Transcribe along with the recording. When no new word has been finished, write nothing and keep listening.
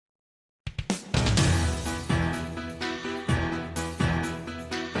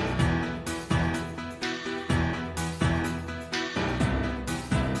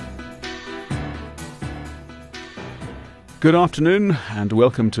Good afternoon and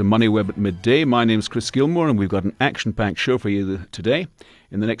welcome to MoneyWeb at midday. My name's Chris Gilmore and we've got an action-packed show for you today.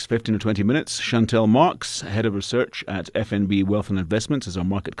 In the next 15 or 20 minutes, Chantel Marks, Head of Research at FNB Wealth and Investments, is our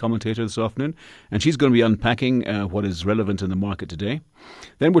market commentator this afternoon, and she's going to be unpacking what is relevant in the market today.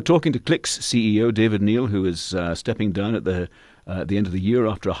 Then we're talking to Click's CEO, David Neal, who is stepping down at the end of the year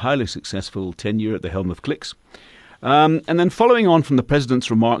after a highly successful tenure at the helm of Clicks. And then following on from the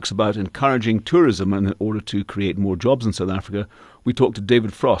President's remarks about encouraging tourism in order to create more jobs in South Africa, we talked to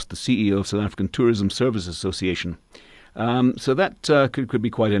David Frost, the CEO of South African Tourism Services Association. So that could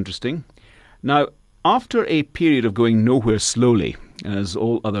be quite interesting. Now, after a period of going nowhere slowly, as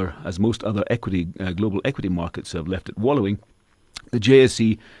most other global equity markets have left it wallowing, the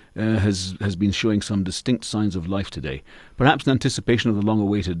JSE has been showing some distinct signs of life today. Perhaps in anticipation of the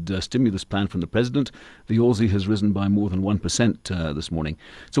long-awaited stimulus plan from the President, the Aussie has risen by more than 1% this morning.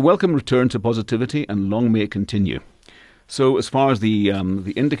 It's a welcome return to positivity and long may it continue. So as far as the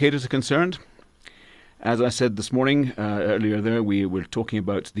indicators are concerned, as I said this morning, earlier there, we were talking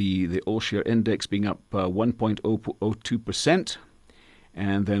about the all-share index being up 1.02%.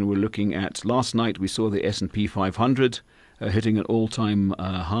 And then we're looking at last night, we saw the S&P 500 hitting an all-time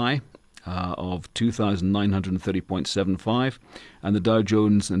high of 2,930.75, and the Dow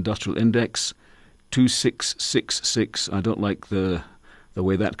Jones Industrial Index 2666. I don't like the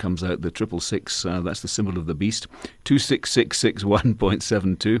way that comes out, the 666. That's the symbol of the beast.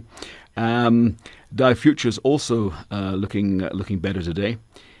 26661.72. Dow Futures also looking better today,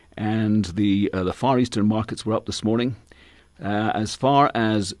 and the Far Eastern markets were up this morning. As far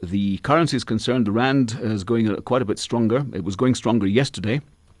as the currency is concerned, the rand is going quite a bit stronger. It was going stronger yesterday,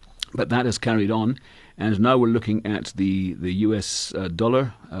 but that has carried on. And now we're looking at the US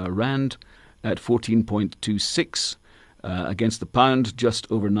dollar rand at 14.26 against the pound,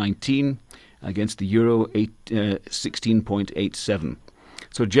 just over 19, against the euro 16.87.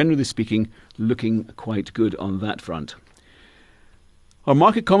 So generally speaking, looking quite good on that front. Our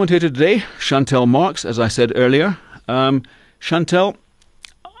market commentator today, Chantel Marks, as I said earlier. Chantel,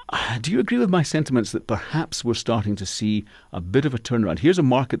 do you agree with my sentiments that perhaps we're starting to see a bit of a turnaround? Here's a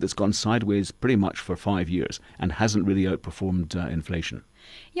market that's gone sideways pretty much for 5 years and hasn't really outperformed inflation.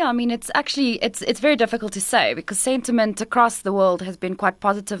 Yeah, I mean, it's very difficult to say because sentiment across the world has been quite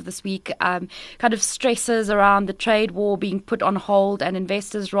positive this week. Kind of stresses around the trade war being put on hold and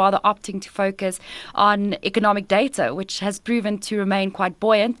investors rather opting to focus on economic data, which has proven to remain quite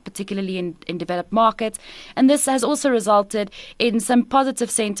buoyant, particularly in developed markets. And this has also resulted in some positive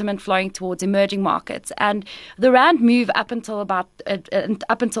sentiment flowing towards emerging markets. And the rand move up until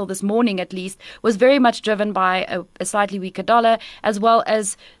this morning, at least, was very much driven by a slightly weaker dollar, as well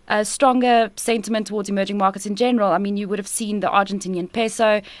as stronger sentiment towards emerging markets in general. I mean, you would have seen the Argentinian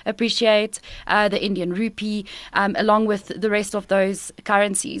peso appreciate, the Indian rupee, along with the rest of those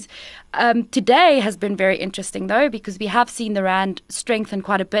currencies. Today has been very interesting, though, because we have seen the rand strengthen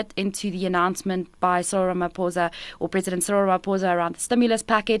quite a bit into the announcement by President Cyril Ramaphosa around the stimulus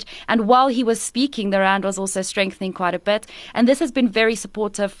package. And while he was speaking, the rand was also strengthening quite a bit. And this has been very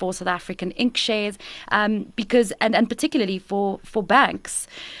supportive for South African Inc. shares, because particularly for banks.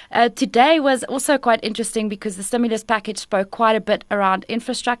 Today was also quite interesting because the stimulus package spoke quite a bit around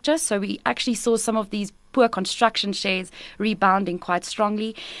infrastructure. So we actually saw some of these poor construction shares rebounding quite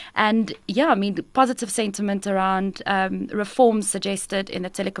strongly. And yeah, I mean, positive sentiment around reforms suggested in the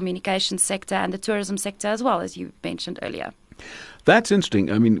telecommunications sector and the tourism sector as well, as you mentioned earlier. That's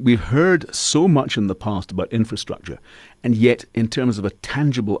interesting. I mean, we've heard so much in the past about infrastructure, and yet in terms of a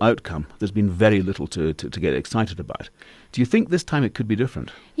tangible outcome, there's been very little to get excited about. Do you think this time it could be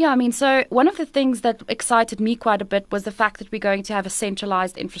different? Yeah, I mean, so one of the things that excited me quite a bit was the fact that we're going to have a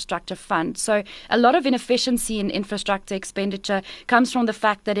centralized infrastructure fund. So a lot of inefficiency in infrastructure expenditure comes from the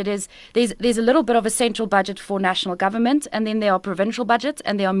fact that there's a little bit of a central budget for national government, and then there are provincial budgets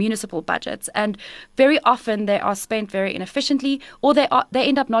and there are municipal budgets. And very often they are spent very inefficiently, or they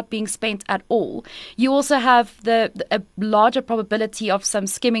end up not being spent at all. You also have a larger probability of some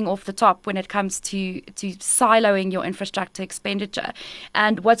skimming off the top when it comes to siloing your infrastructure expenditure.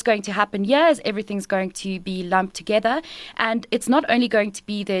 And what's going to happen here is everything's going to be lumped together, and it's not only going to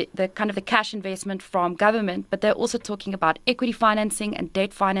be the kind of the cash investment from government, but they're also talking about equity financing and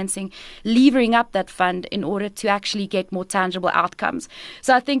debt financing, levering up that fund in order to actually get more tangible outcomes.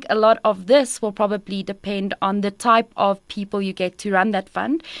 So I think a lot of this will probably depend on the type of people you get to run that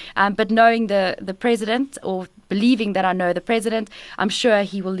fund. But knowing the president, or believing that I know the president, I'm sure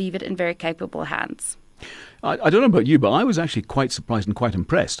he will leave it in very capable hands. I don't know about you, but I was actually quite surprised and quite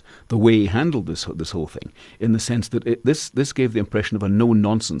impressed the way he handled this whole thing, in the sense that this gave the impression of a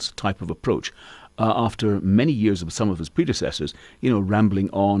no-nonsense type of approach. after many years of some of his predecessors, rambling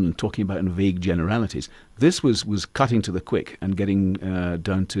on and talking about in vague generalities. This was cutting to the quick and getting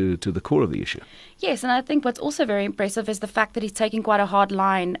down to the core of the issue. Yes, and I think what's also very impressive is the fact that he's taking quite a hard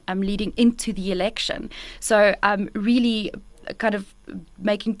line leading into the election. So really kind of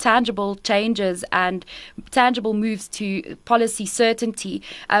making tangible changes and tangible moves to policy certainty,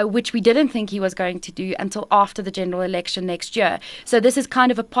 which we didn't think he was going to do until after the general election next year. So this is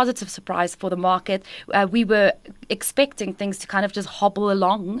kind of a positive surprise for the market. We were expecting things to kind of just hobble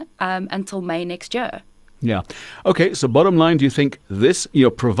along until May next year. Yeah. Okay, so bottom line, do you think this,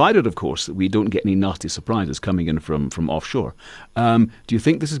 provided, of course, that we don't get any nasty surprises coming in from offshore, do you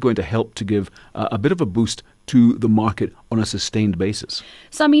think this is going to help to give a bit of a boost to the market on a sustained basis?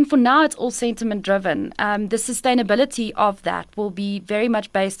 So, for now, it's all sentiment driven. The sustainability of that will be very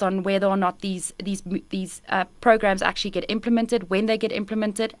much based on whether or not these programs actually get implemented, when they get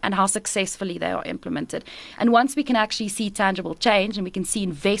implemented, and how successfully they are implemented. And once we can actually see tangible change and we can see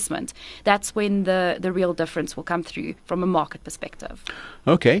investment, that's when the real difference will come through from a market perspective.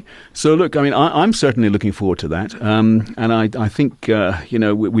 Okay. So, look, I'm certainly looking forward to that. And I think,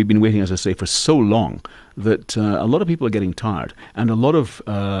 we've been waiting, as I say, for so long that a lot of people are getting tired, and a lot of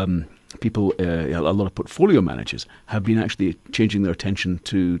people, a lot of portfolio managers have been actually changing their attention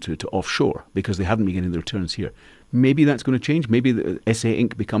to offshore because they haven't been getting the returns here. Maybe that's going to change. Maybe the SA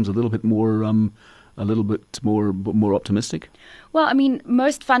Inc. becomes a little bit more optimistic. Well,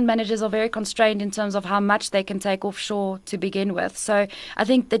 most fund managers are very constrained in terms of how much they can take offshore to begin with. So I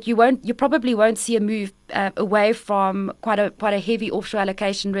think that you probably won't see a move away from quite a heavy offshore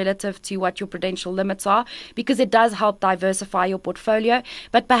allocation relative to what your prudential limits are, because it does help diversify your portfolio.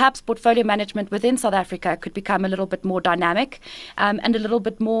 But perhaps portfolio management within South Africa could become a little bit more dynamic and a little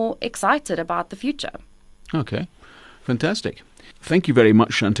bit more excited about the future. Okay, fantastic. Thank you very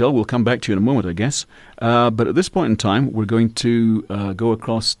much, Chantel. We'll come back to you in a moment, I guess. But at this point in time, we're going to go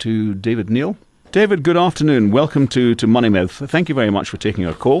across to David Neal. David, good afternoon. Welcome to MoneyMouth. Thank you very much for taking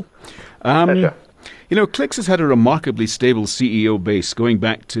our call. Pleasure. Clicks has had a remarkably stable CEO base going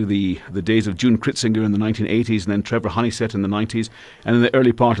back to the days of June Kritzinger in the 1980s, and then Trevor Honeysett in the 90s, and in the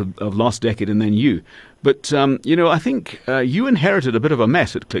early part of last decade, and then you. But, I think you inherited a bit of a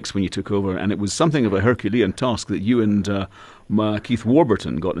mess at Clicks when you took over, and it was something of a Herculean task that you and Keith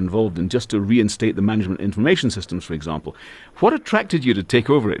Warburton got involved in, just to reinstate the management information systems, for example. What attracted you to take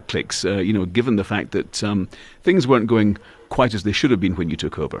over at Clicks, given the fact that things weren't going quite as they should have been when you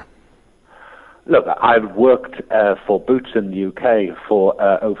took over? Look, I've worked for Boots in the UK for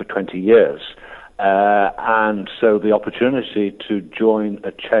over 20 years, and so the opportunity to join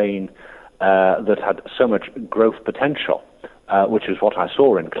a chain that had so much growth potential, which is what I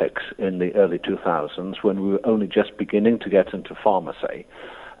saw in Clicks in the early 2000s when we were only just beginning to get into pharmacy,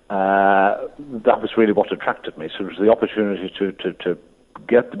 that was really what attracted me. So it was the opportunity to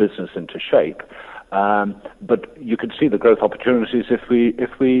get the business into shape. But you could see the growth opportunities if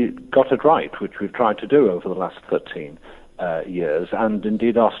we got it right, which we've tried to do over the last 13 years, and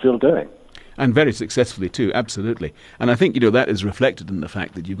indeed are still doing. And very successfully too, absolutely. And I think that is reflected in the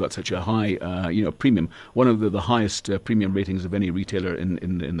fact that you've got such a high premium, one of the highest premium ratings of any retailer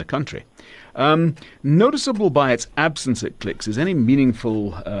in the country. Noticeable by its absence at Clicks is any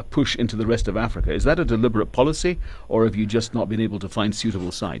meaningful push into the rest of Africa. Is that a deliberate policy, or have you just not been able to find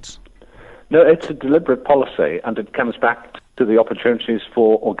suitable sites? No, it's a deliberate policy, and it comes back to the opportunities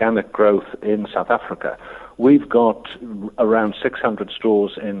for organic growth in South Africa. We've got around 600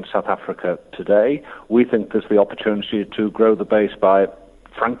 stores in South Africa today. We think there's the opportunity to grow the base by,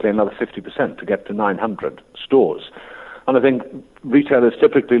 frankly, another 50% to get to 900 stores. And I think retailers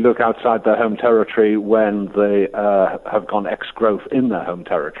typically look outside their home territory when they have gone ex-growth in their home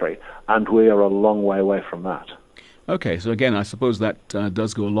territory, and we are a long way away from that. Okay, so again, I suppose that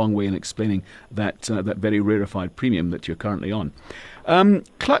does go a long way in explaining that very rarefied premium that you're currently on.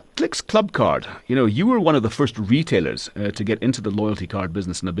 Clicks Club Card, you were one of the first retailers to get into the loyalty card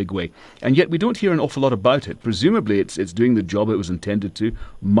business in a big way, and yet we don't hear an awful lot about it. Presumably it's doing the job it was intended to,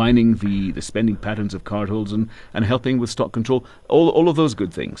 mining the spending patterns of cardholders and helping with stock control, all of those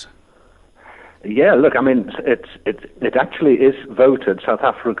good things. Yeah, look, it actually is voted South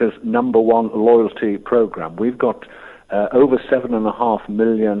Africa's #1 loyalty program. We've got over 7.5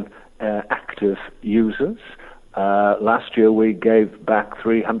 million active users. Last year we gave back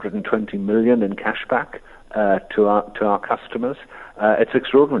 320 million in cashback to our customers. It's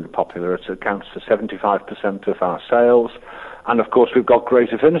extraordinarily popular. It accounts for 75% of our sales. And of course we've got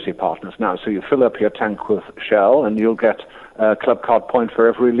great affinity partners now. So you fill up your tank with Shell and you'll get a Club Card point for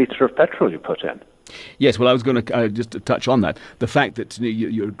every litre of petrol you put in. Yes, well, I was going to just to touch on that. The fact that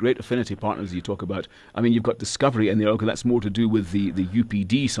your great affinity partners you talk about, I mean, you've got Discovery and that's more to do with the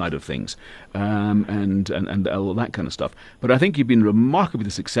UPD side of things and all that kind of stuff. But I think you've been remarkably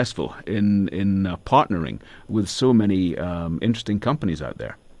successful in partnering with so many interesting companies out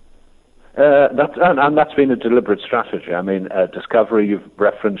there. That's been a deliberate strategy. I mean, Discovery, you've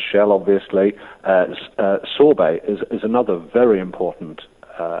referenced Shell, obviously. Sorbet is another very important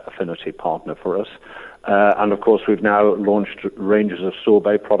affinity partner for us. And of course, we've now launched ranges of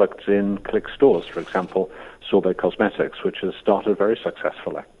Sorbet products in Click stores, for example, Sorbet Cosmetics, which has started very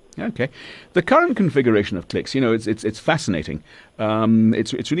successfully. Okay. The current configuration of Clicks, it's fascinating.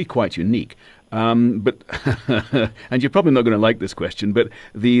 It's really quite unique. But and you're probably not going to like this question, but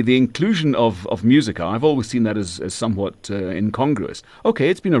the inclusion of Musica, I've always seen that as somewhat incongruous. Okay,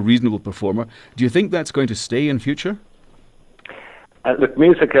 it's been a reasonable performer. Do you think that's going to stay in future? Look,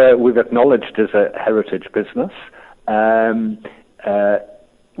 Musica, we've acknowledged as a heritage business.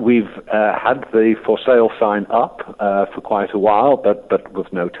 We've had the for sale sign up for quite a while, but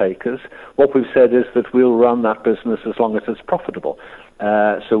with no takers. What we've said is that we'll run that business as long as it's profitable.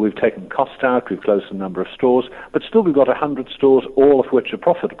 So we've taken cost out, we've closed a number of stores, but still we've got 100 stores, all of which are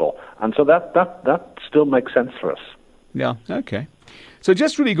profitable. And so that still makes sense for us. Yeah, okay. So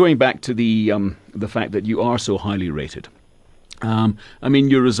just really going back to the fact that you are so highly rated. I mean,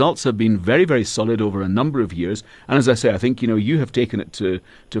 your results have been very, very solid over a number of years. And as I say, I think, you have taken it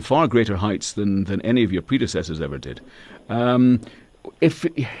to far greater heights than any of your predecessors ever did. If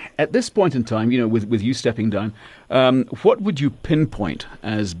at this point in time, with you stepping down, what would you pinpoint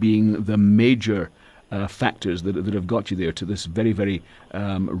as being the major factors that have got you there to this very, very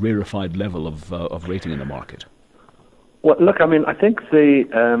rarefied level of rating in the market? Well, look, I mean, I think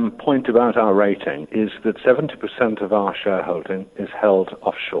the point about our rating is that 70% of our shareholding is held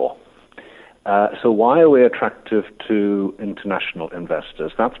offshore. So why are we attractive to international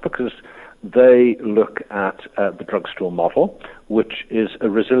investors? That's because they look at the drugstore model, which is a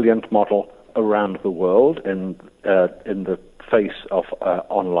resilient model around the world in the face of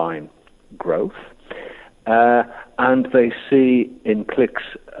online growth. And they see in Clicks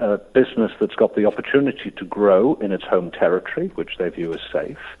a business that's got the opportunity to grow in its home territory, which they view as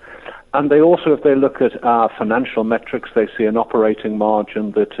safe. And they also, if they look at our financial metrics, they see an operating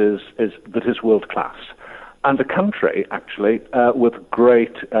margin that is world class. And a country, actually, with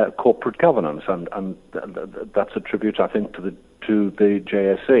great corporate governance, and that's a tribute, I think, to the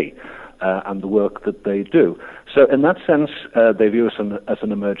JSE. And the work that they do. So in that sense, they view us as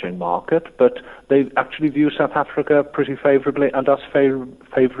an emerging market, but they actually view South Africa pretty favorably and us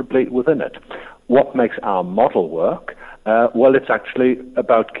favorably within it. What makes our model work? Well, it's actually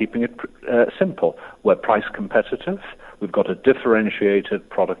about keeping it simple. We're price competitive. We've got a differentiated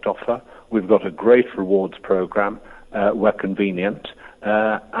product offer. We've got a great rewards program. We're convenient.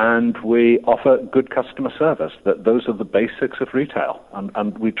 And we offer good customer service. Those are the basics of retail,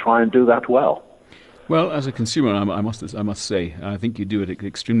 and we try and do that well. Well, as a consumer, I must say, I think you do it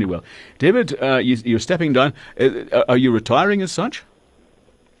extremely well. David, you're stepping down. Are you retiring as such?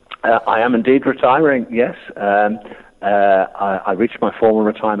 I am indeed retiring, yes. I reach my formal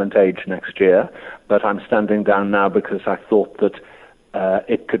retirement age next year, but I'm standing down now because I thought that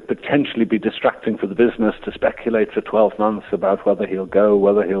it could potentially be distracting for the business to speculate for 12 months about whether he'll go,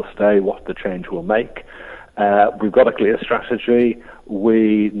 whether he'll stay, what the change will make. We've got a clear strategy.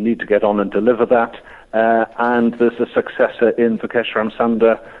 We need to get on and deliver that. And there's a successor in Vikesh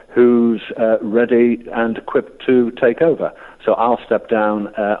Ramsunder who's ready and equipped to take over. So I'll step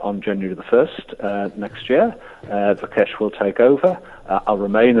down on January the 1st next year. Vikesh will take over. I'll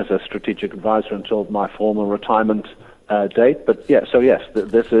remain as a strategic advisor until my formal retirement date, but yes,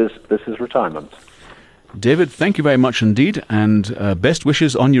 this is retirement. David, thank you very much indeed, and best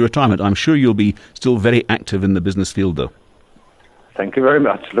wishes on your retirement. I'm sure you'll be still very active in the business field, though. Thank you very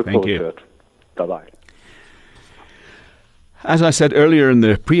much. Look forward to it. Bye-bye. As I said earlier in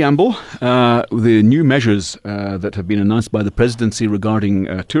the preamble, the new measures that have been announced by the presidency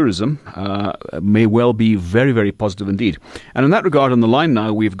regarding tourism may well be very, very positive indeed. And in that regard, on the line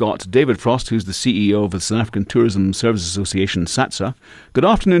now, we've got David Frost, who's the CEO of the South African Tourism Services Association, SATSA. Good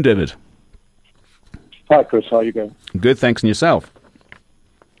afternoon, David. Hi, Chris. How are you going? Good, thanks. And yourself?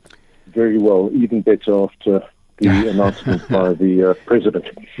 Very well. Even better after the announcement by the president.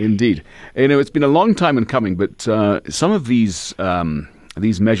 Indeed. It's been a long time in coming, but some of these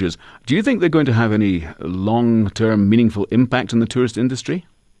measures, do you think they're going to have any long-term meaningful impact on the tourist industry?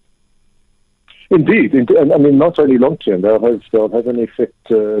 Indeed. I mean, not only long-term, they'll have an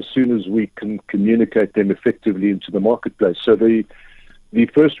effect as soon as we can communicate them effectively into the marketplace. So the The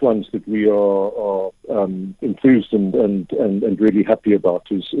first ones that we are enthused and really happy about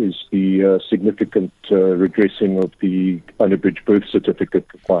is the significant redressing of the unabridged birth certificate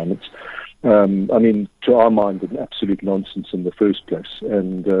requirements. To our mind, an absolute nonsense in the first place,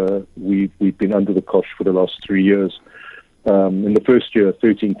 and we've been under the cosh for the last 3 years. In the first year,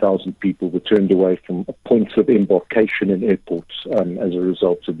 13,000 people were turned away from points of embarkation in airports as a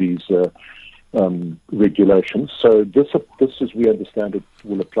result of these regulations. So this, as we understand it,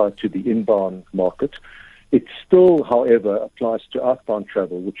 will apply to the inbound market. It still, however, applies to outbound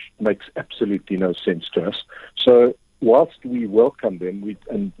travel, which makes absolutely no sense to us. So whilst we welcome them,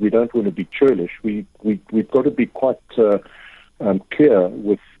 we don't want to be churlish, we've got to be quite clear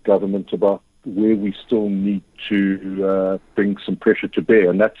with government about where we still need to bring some pressure to bear,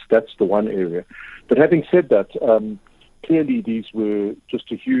 and that's the one area. But having said that, clearly these were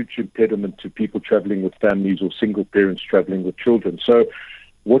just a huge impediment to people traveling with families or single parents traveling with children. So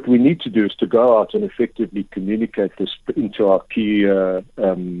what we need to do is to go out and effectively communicate this into our key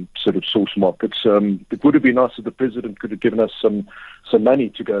sort of source markets. It would have been nice if the president could have given us some money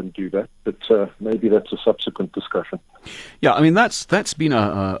to go and do that, but maybe that's a subsequent discussion. Yeah, I mean, that's been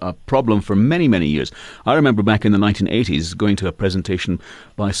a problem for many, many years. I remember back in the 1980s going to a presentation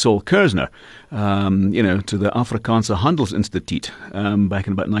by Saul Kerzner, to the Afrikaanse Handelsinstituut back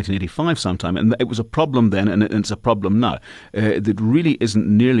in about 1985 sometime, and it was a problem then, and it's a problem now. That really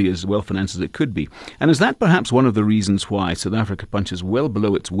isn't nearly as well financed as it could be. And is that perhaps one of the reasons why South Africa punches well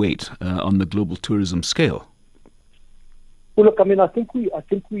below its weight on the global tourism scale? Well, look, I think we.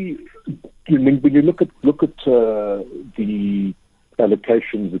 When you look at the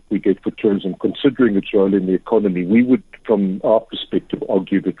allocations that we get for tourism, considering its role in the economy, we would, from our perspective,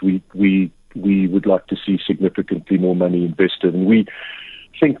 argue that we would like to see significantly more money invested. And we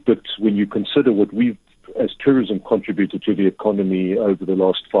think that when you consider what we've, as tourism, contributed to the economy over the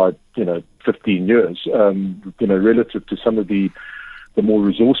last 15 years, relative to some of the more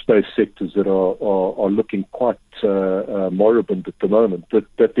resource-based sectors that are looking quite moribund at the moment,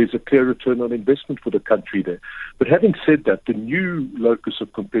 that there's a clear return on investment for the country there. But having said that, the new locus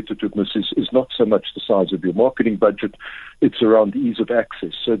of competitiveness is not so much the size of your marketing budget, it's around the ease of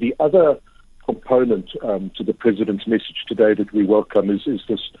access. So the other component to the president's message today that we welcome is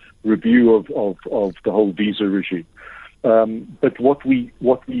this review of the whole visa regime. But what we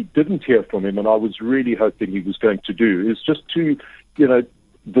didn't hear from him, and I was really hoping he was going to do, is just to,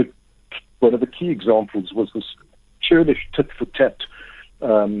 one of the key examples was this churlish tit-for-tat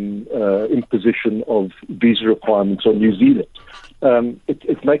imposition of visa requirements on New Zealand.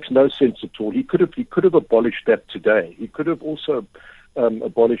 It makes no sense at all. He could have abolished that today. He could have also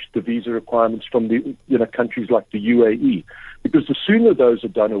abolished the visa requirements from the countries like the UAE, because the sooner those are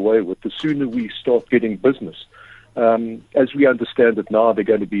done away with, the sooner we start getting business. As we understand it now,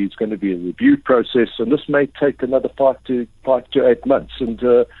 it's going to be a review process, and this may take another 5 to 8 months. And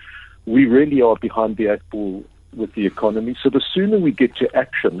we really are behind the 8 ball with the economy. So the sooner we get to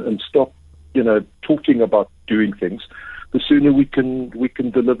action and stop, talking about doing things, the sooner we can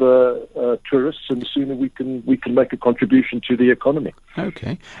deliver tourists, and the sooner we can make a contribution to the economy.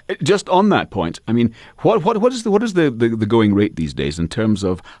 Okay, just on that point, I mean, what is the going rate these days in terms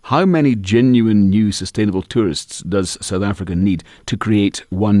of how many genuine new sustainable tourists does South Africa need to create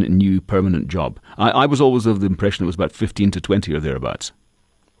one new permanent job? I was always of the impression it was about 15 to 20 or thereabouts.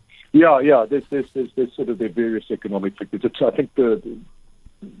 Yeah. There's sort of their various economic figures. I think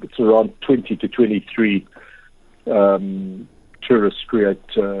it's around 20 to 23. Tourists create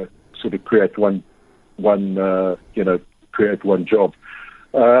one job.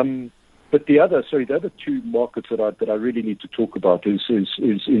 But the other two markets that I really need to talk about is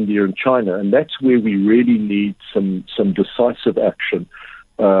India and China, and that's where we really need some decisive action.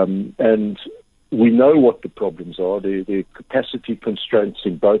 And we know what the problems are. There are capacity constraints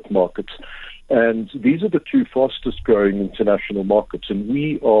in both markets, and these are the two fastest growing international markets, and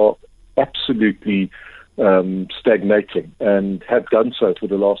we are absolutely stagnating and have done so for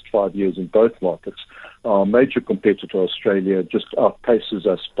the last 5 years in both markets. Our major competitor, Australia, just outpaces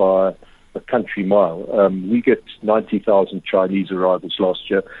us by a country mile. We get 90,000 Chinese arrivals last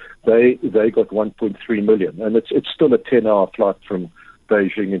year. They got 1.3 million, and it's still a 10-hour flight from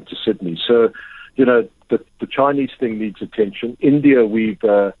Beijing into Sydney. So, the Chinese thing needs attention. India, we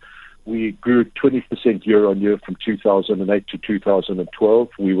grew 20% year on year from 2008 to 2012.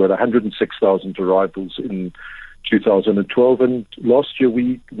 We were at 106,000 arrivals in 2012, and last year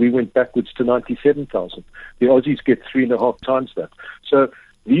we went backwards to 97,000. The Aussies get 3.5 times that. So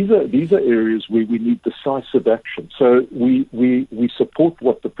these are areas where we need decisive action. So we support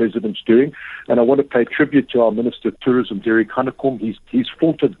what the president's doing, and I want to pay tribute to our Minister of Tourism, Derek Hanekom. He's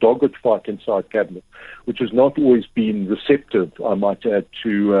fought a dogged fight inside cabinet, which has not always been receptive, I might add,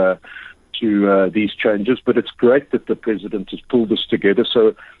 to these changes. But it's great that the president has pulled this together.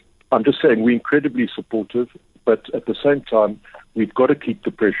 So I'm just saying we're incredibly supportive, but at the same time, we've got to keep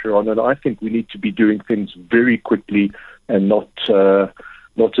the pressure on, and I think we need to be doing things very quickly and not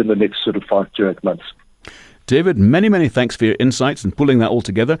in the next sort of 5 to 8 months. David, many, many thanks for your insights and pulling that all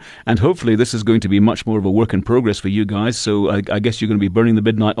together. And hopefully this is going to be much more of a work in progress for you guys. So I guess you're going to be burning the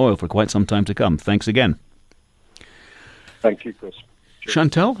midnight oil for quite some time to come. Thanks again. Thank you, Chris.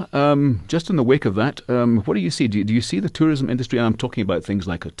 Chantel, just in the wake of that, what do you see? Do you see the tourism industry, and I'm talking about things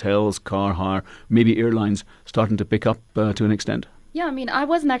like hotels, car hire, maybe airlines, starting to pick up to an extent? Yeah, I mean, I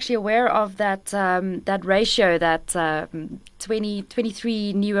wasn't actually aware of that that ratio, that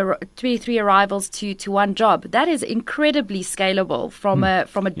 23 arrivals to one job. That is incredibly scalable from a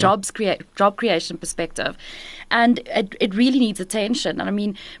job creation perspective, and it really needs attention. And I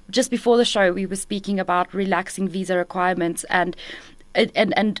mean, just before the show, we were speaking about relaxing visa requirements, and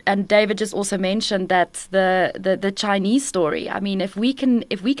David just also mentioned that the Chinese story. I mean, if we can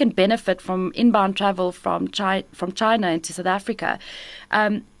benefit from inbound travel from China into South Africa,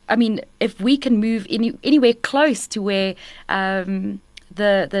 I mean, if we can move anywhere close to where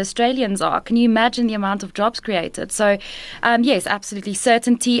the Australians are, can you imagine the amount of jobs created? So, yes, absolutely,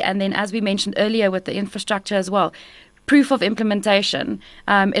 certainty, and then as we mentioned earlier with the infrastructure as well, proof of implementation.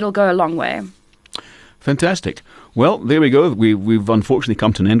 It'll go a long way. Fantastic. Well, there we go. We've unfortunately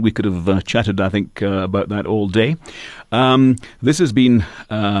come to an end. We could have chatted, I think, about that all day. This has been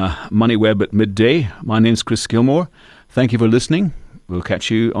MoneyWeb at midday. My name's Chris Gilmore. Thank you for listening. We'll catch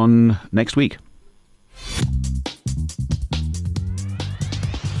you on next week.